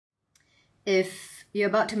If you're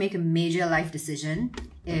about to make a major life decision,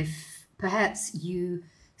 if perhaps you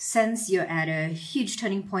sense you're at a huge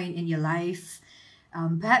turning point in your life,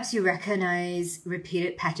 perhaps you recognize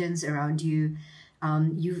repeated patterns around you,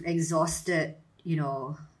 you've exhausted,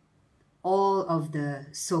 all of the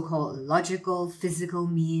so-called logical, physical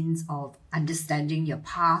means of understanding your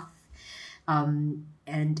path.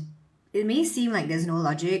 And it may seem like there's no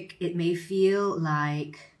logic. It may feel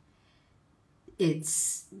like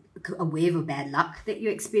it's a wave of bad luck that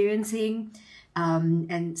you're experiencing.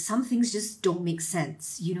 And some things just don't make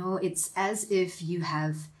sense. It's as if you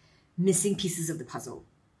have missing pieces of the puzzle.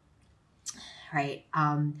 Right.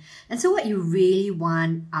 And so what you really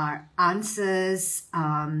want are answers.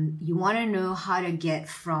 You want to know how to get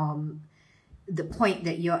from the point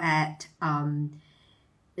that you're at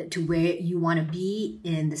to where you want to be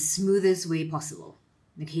in the smoothest way possible.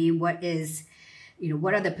 Okay. What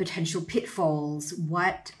are the potential pitfalls?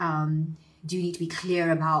 What do you need to be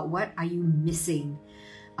clear about? What are you missing?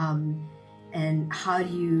 And how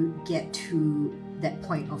do you get to that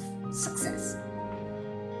point of success?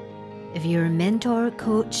 If you're a mentor,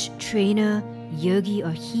 coach, trainer, yogi,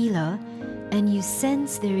 or healer, and you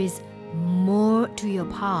sense there is more to your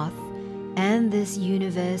path and this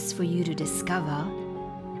universe for you to discover,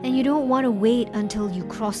 and you don't want to wait until you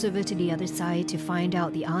cross over to the other side to find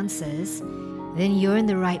out the answers, then you're in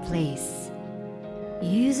the right place.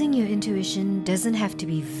 Using your intuition doesn't have to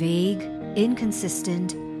be vague,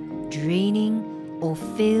 inconsistent, draining, or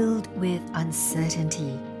filled with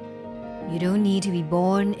uncertainty. You don't need to be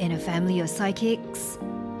born in a family of psychics.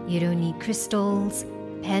 You don't need crystals,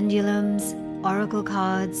 pendulums, oracle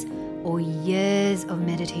cards, or years of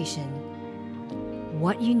meditation.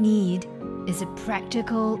 What you need is a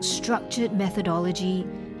practical, structured methodology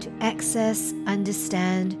to access,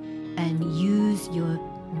 understand, and use your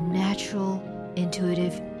natural,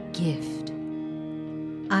 intuitive gift.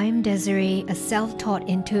 I'm Desiree, a self-taught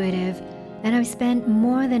intuitive, and I've spent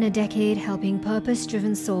more than a decade helping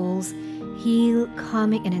purpose-driven souls heal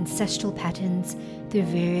karmic and ancestral patterns through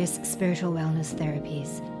various spiritual wellness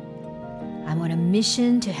therapies. I'm on a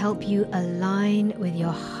mission to help you align with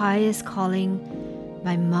your highest calling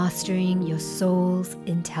by mastering your soul's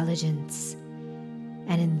intelligence.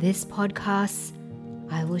 And in this podcast,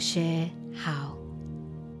 I will share how.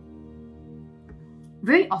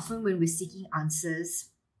 Very often when we're seeking answers,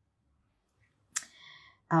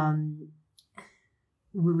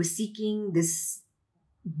 we were seeking this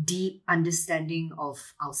deep understanding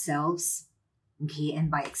of ourselves, okay,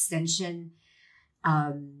 and by extension,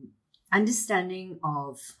 understanding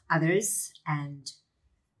of others and,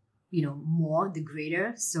 more, the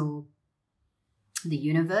greater, so the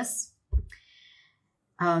universe.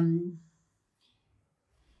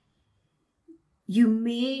 You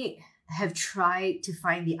may have tried to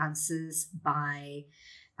find the answers by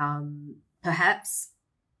perhaps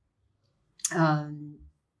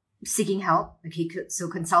seeking help, okay, so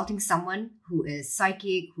consulting someone who is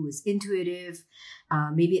psychic, who is intuitive,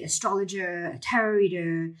 maybe an astrologer, a tarot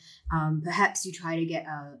reader. Perhaps you try to get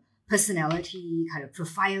a personality kind of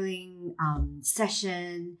profiling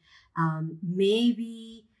session.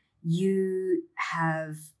 Maybe you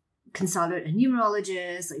have consulted a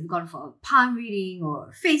numerologist, or you've gone for a palm reading or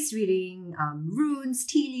a face reading, runes,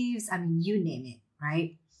 tea leaves, you name it,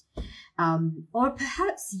 right? Or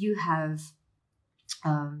perhaps you have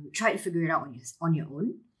try to figure it out on your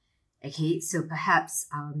own. Okay, so perhaps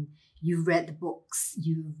you've read the books,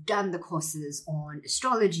 you've done the courses on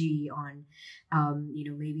astrology, on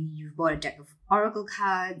maybe you've bought a deck of oracle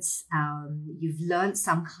cards, you've learned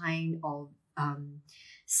some kind of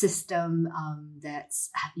system that's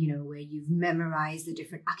where you've memorized the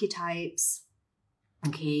different archetypes.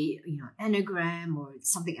 Okay, enneagram or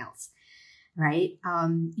something else, right?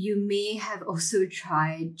 You may have also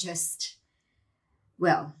tried just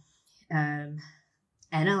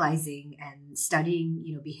analyzing and studying,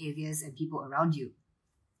 behaviors and people around you.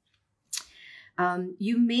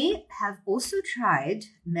 You may have also tried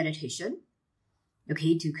meditation,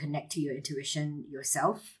 okay, to connect to your intuition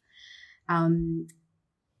yourself.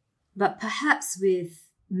 But perhaps with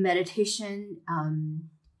meditation,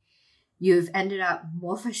 you've ended up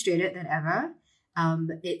more frustrated than ever.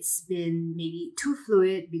 It's been maybe too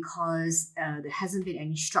fluid because there hasn't been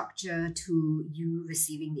any structure to you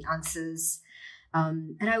receiving the answers.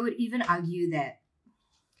 And I would even argue that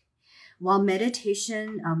while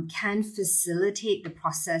meditation can facilitate the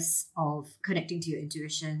process of connecting to your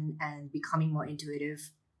intuition and becoming more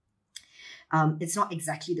intuitive, it's not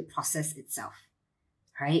exactly the process itself,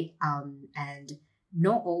 right? And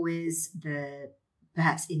not always the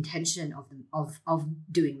perhaps intention of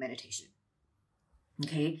doing meditation.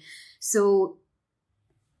 Okay, so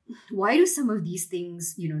why do some of these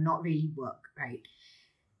things, not really work, right?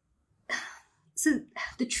 So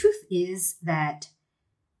the truth is that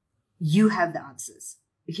you have the answers.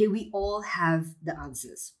 Okay, we all have the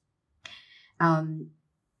answers.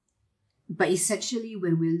 But essentially,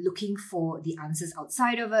 when we're looking for the answers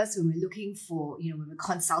outside of us, when we're looking for, when we're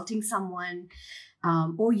consulting someone,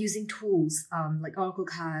 or using tools like oracle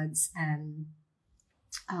cards and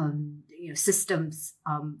systems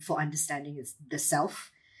for understanding the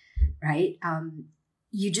self, right?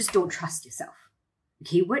 You just don't trust yourself.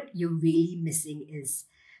 Okay, what you're really missing is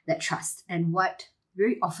that trust. And what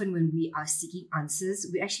very often when we are seeking answers,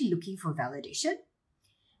 we're actually looking for validation.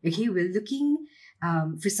 Okay, we're looking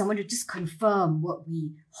for someone to just confirm what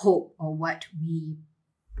we hope or what we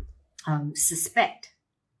suspect,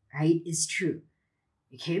 right, is true.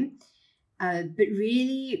 Okay, but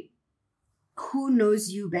really, who knows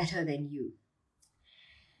you better than you?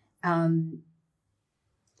 And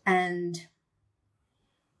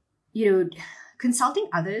consulting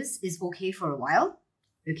others is okay for a while.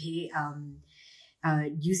 Okay,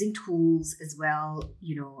 using tools as well,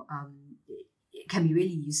 it can be really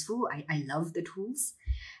useful. I love the tools.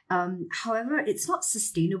 However, it's not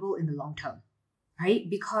sustainable in the long term, right?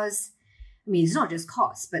 Because, it's not just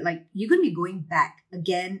cost, but like you're going to be going back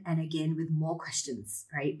again and again with more questions,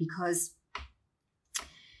 right? Because,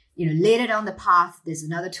 later down the path, there's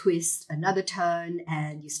another twist, another turn,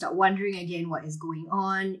 and you start wondering again what is going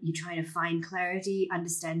on. You're trying to find clarity,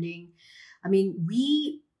 understanding.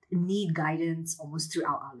 We need guidance almost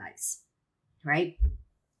throughout our lives, right?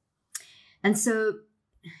 And so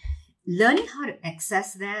learning how to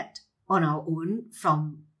access that on our own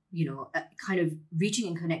from, kind of reaching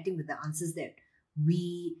and connecting with the answers that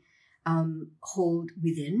we hold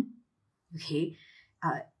within, okay?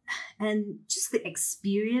 And just the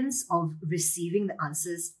experience of receiving the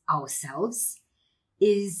answers ourselves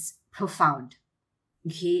is profound,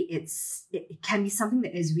 okay? It can be something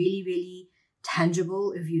that is really, really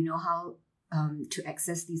tangible if you know how to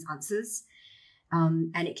access these answers.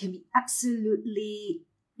 And it can be absolutely,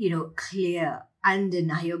 clear,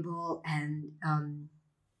 undeniable, and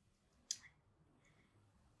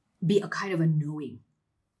be a kind of a knowing,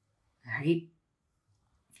 right?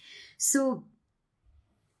 So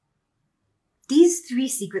these 3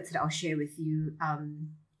 secrets that I'll share with you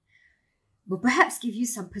will perhaps give you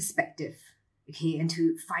some perspective, okay,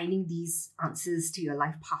 into finding these answers to your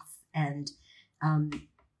life path and,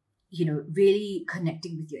 really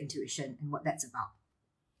connecting with your intuition and what that's about.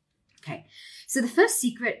 Okay, so the first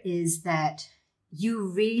secret is that you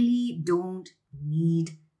really don't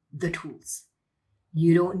need the tools.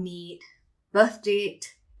 You don't need birth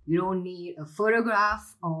date. You don't need a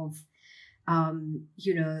photograph of,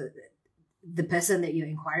 the person that you're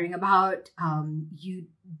inquiring about. You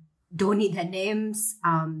don't need their names.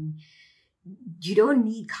 You don't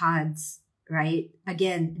need cards, right?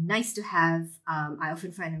 Again, nice to have. I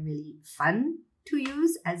often find them really fun to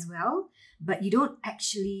use as well, but you don't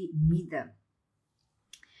actually need them.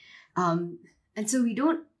 And so we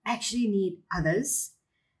don't actually need others.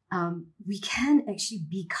 We can actually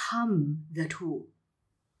become the tool.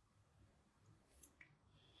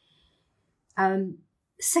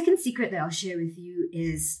 Second secret that I'll share with you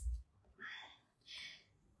is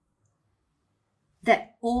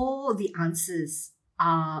that all the answers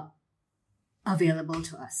are available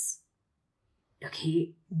to us.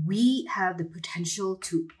 Okay, we have the potential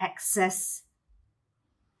to access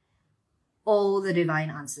all the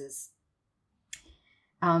divine answers.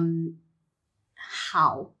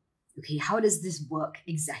 How? Okay, how does this work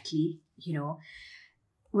exactly?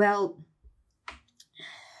 Well,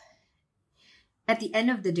 at the end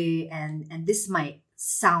of the day, and this might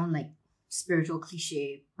sound like spiritual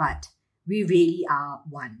cliche, but we really are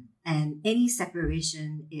one. And any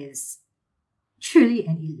separation is truly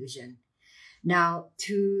an illusion. Now,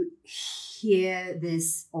 to hear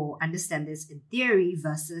this or understand this in theory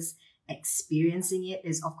versus experiencing it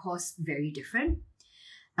is, of course, very different.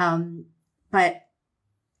 But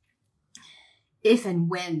if and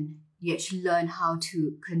when you actually learn how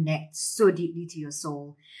to connect so deeply to your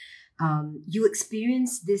soul, you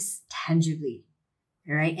experience this tangibly,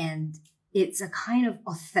 right? And it's a kind of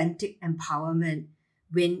authentic empowerment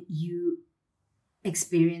when you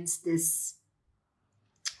experience this,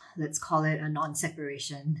 let's call it a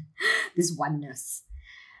non-separation, this oneness.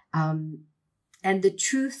 And the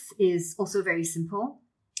truth is also very simple,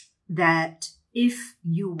 that if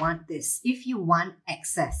you want this, if you want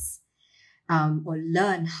access, or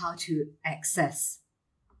learn how to access,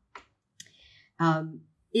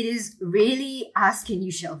 it is really ask and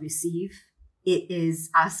you shall receive. It is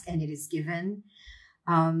ask and it is given.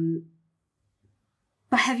 But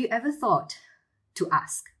have you ever thought to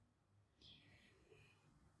ask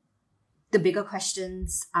the bigger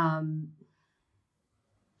questions,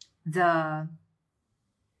 the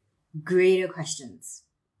greater questions,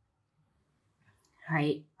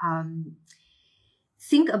 right?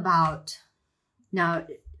 Think about, now,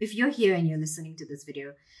 if you're here and you're listening to this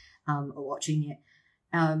video or watching it,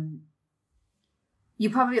 you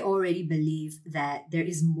probably already believe that there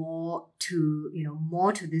is more than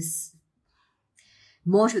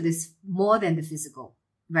the physical,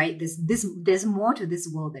 right? There's more to this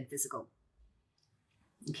world than physical.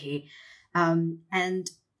 Okay. And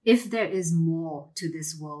if there is more to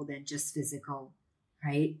this world than just physical,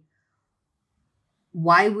 right?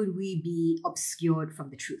 Why would we be obscured from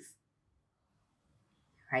the truth?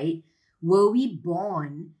 Right? Were we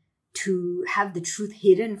born to have the truth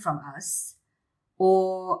hidden from us,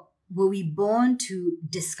 or were we born to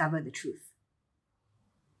discover the truth?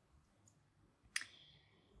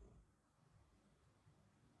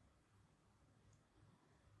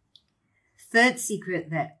 Third secret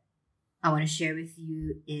that I want to share with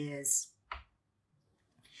you is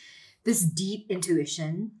this deep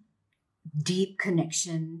intuition, deep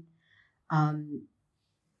connection,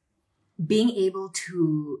 being able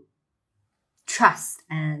to trust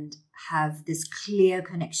and have this clear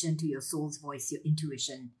connection to your soul's voice, your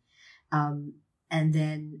intuition, and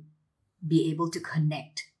then be able to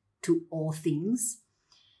connect to all things.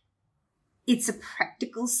 It's a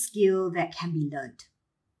practical skill that can be learned.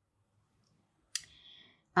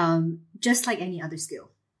 Just like any other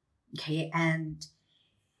skill. Okay. And,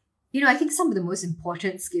 I think some of the most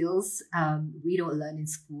important skills we don't learn in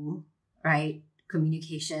school, right?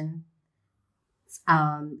 Communication,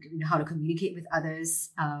 how to communicate with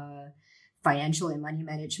others, financial and money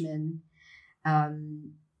management.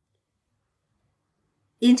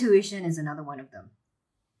 Intuition is another one of them.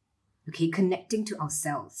 Okay. Connecting to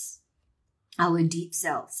ourselves, our deep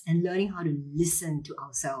selves, and learning how to listen to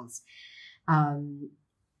ourselves.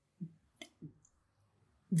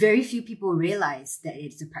 Very few people realize that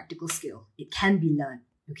it's a practical skill. It can be learned,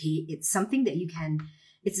 okay? It's something that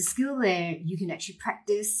it's a skill where you can actually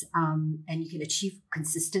practice and you can achieve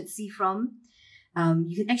consistency from.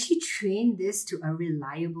 You can actually train this to a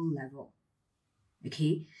reliable level,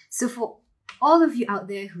 okay? So for all of you out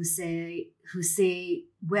there who say,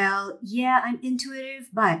 well, yeah, I'm intuitive,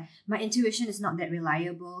 but my intuition is not that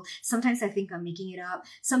reliable. Sometimes I think I'm making it up.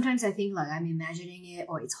 Sometimes I think like I'm imagining it,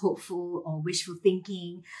 or it's hopeful or wishful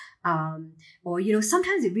thinking. Or,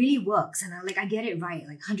 sometimes it really works and I get it right,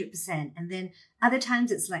 like 100%. And then other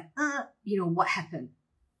times it's like, what happened?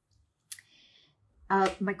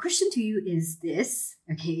 My question to you is this,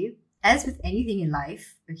 okay? As with anything in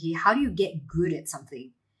life, okay, how do you get good at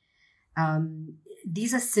something?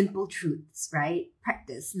 These are simple truths, right?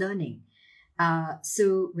 Practice, learning.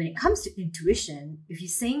 So when it comes to intuition, if you're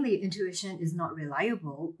saying that your intuition is not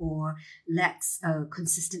reliable or lacks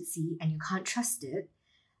consistency and you can't trust it,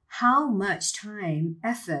 how much time,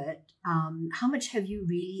 effort, how much have you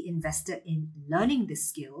really invested in learning this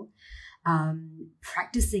skill,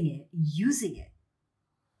 practicing it, using it?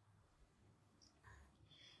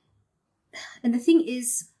 And the thing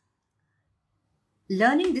is,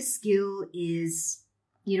 learning this skill is,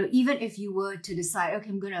 even if you were to decide, okay,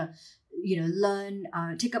 I'm going to, learn,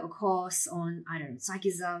 take up a course on, I don't know,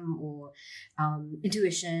 psychism or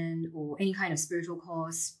intuition or any kind of spiritual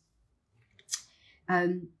course,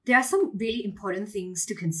 there are some really important things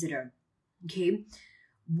to consider, okay?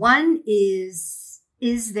 One is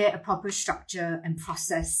there a proper structure and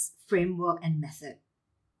process, framework and method,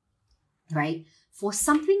 right? For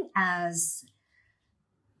something as,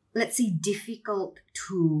 let's say, difficult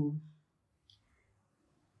to,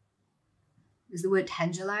 is the word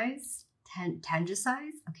tangentialize?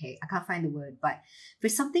 Tangentialize? Okay, I can't find the word, but for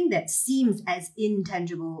something that seems as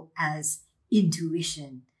intangible as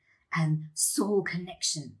intuition and soul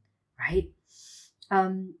connection, right?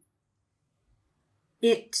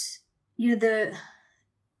 It's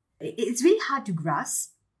really hard to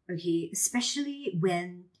grasp, okay, especially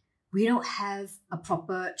when we don't have a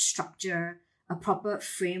proper structure, a proper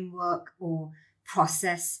framework or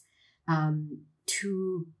process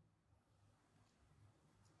to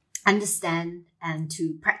understand and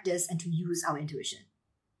to practice and to use our intuition.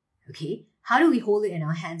 Okay, how do we hold it in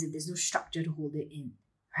our hands if there's no structure to hold it in,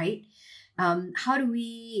 right? How do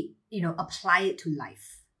we, apply it to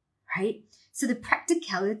life, right? So the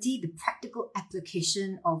practicality, the practical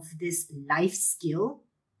application of this life skill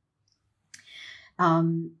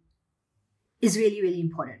is really, really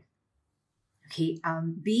important. Okay,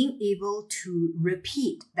 being able to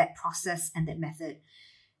repeat that process and that method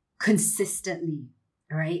consistently,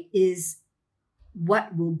 all right, is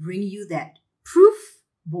what will bring you that proof,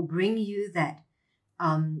 will bring you that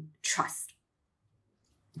trust.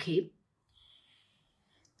 Okay.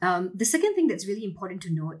 The second thing that's really important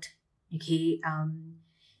to note, okay,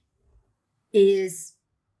 is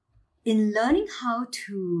in learning how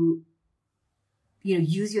to,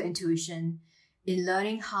 use your intuition, in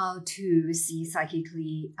learning how to receive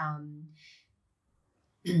psychically,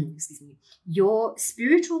 excuse me, your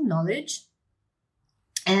spiritual knowledge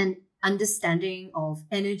and understanding of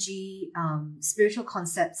energy, spiritual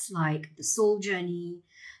concepts like the soul journey,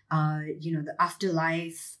 the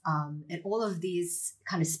afterlife, and all of these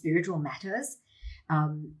kind of spiritual matters.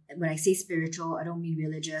 When I say spiritual, I don't mean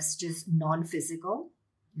religious, just non-physical,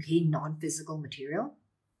 okay, non-physical material.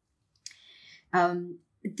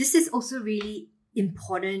 This is also really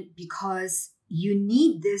important because you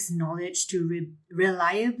need this knowledge to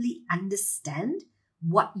reliably understand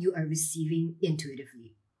what you are receiving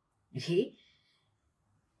intuitively, okay?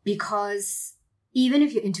 Because even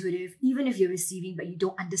if you're intuitive, even if you're receiving, but you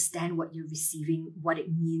don't understand what you're receiving, what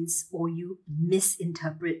it means, or you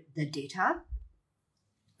misinterpret the data,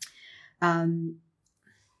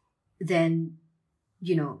 then,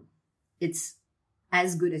 it's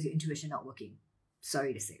as good as your intuition not working.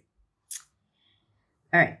 Sorry to say.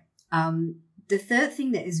 All right. The third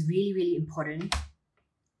thing that is really, really important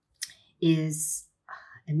is,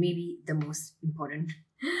 and maybe the most important,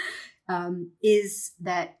 is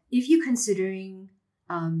that if you're considering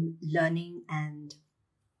learning and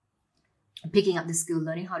picking up the skill,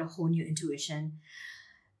 learning how to hone your intuition,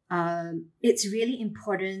 it's really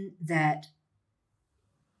important that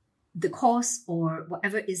the course or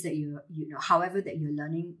whatever it is that however that you're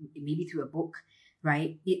learning, maybe through a book,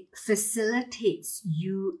 right? It facilitates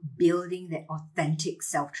you building that authentic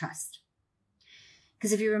self-trust.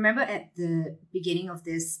 Because if you remember at the beginning of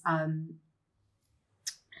this, I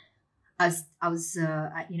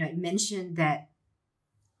mentioned that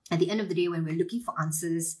at the end of the day, when we're looking for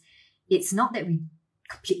answers, it's not that we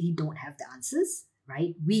completely don't have the answers,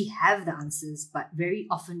 right? We have the answers, but very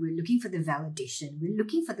often we're looking for the validation. We're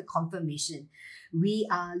looking for the confirmation. We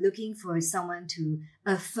are looking for someone to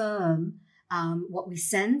affirm what we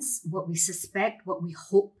sense, what we suspect, what we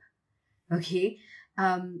hope, okay?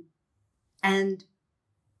 And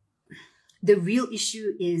the real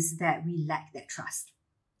issue is that we lack that trust,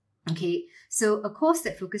 okay? So a course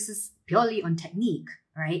that focuses purely on technique,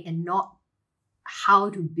 right, and not how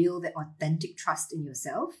to build that authentic trust in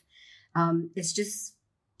yourself, it's just,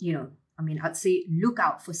 I'd say look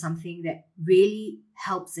out for something that really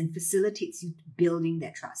helps and facilitates you building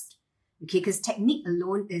that trust, okay? Because technique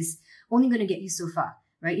alone is only going to get you so far,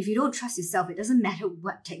 right? If you don't trust yourself, it doesn't matter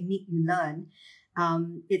what technique you learn,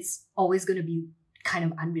 it's always going to be kind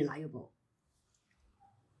of unreliable.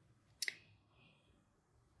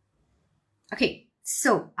 Okay,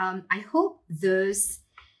 so I hope those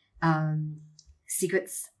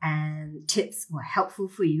secrets and tips were helpful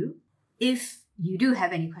for you. If you do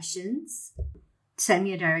have any questions, send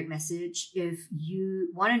me a direct message. If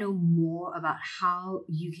you want to know more about how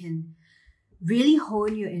you can really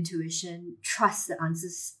hone your intuition, trust the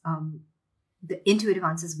answers, the intuitive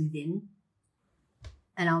answers within,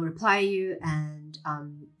 and I'll reply you and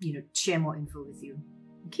share more info with you.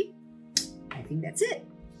 Okay, I think that's it.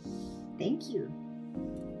 Thank you.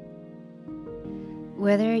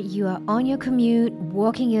 Whether you are on your commute,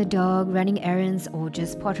 walking your dog, running errands, or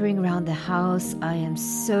just pottering around the house, I am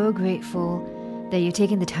so grateful that you're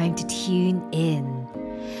taking the time to tune in.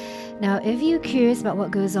 Now, if you're curious about what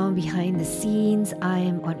goes on behind the scenes, I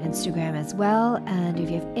am on Instagram as well. And if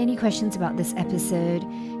you have any questions about this episode,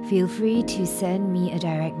 feel free to send me a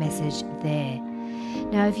direct message there.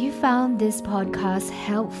 Now, if you found this podcast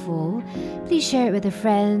helpful, please share it with a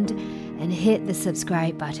friend and hit the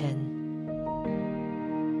subscribe button.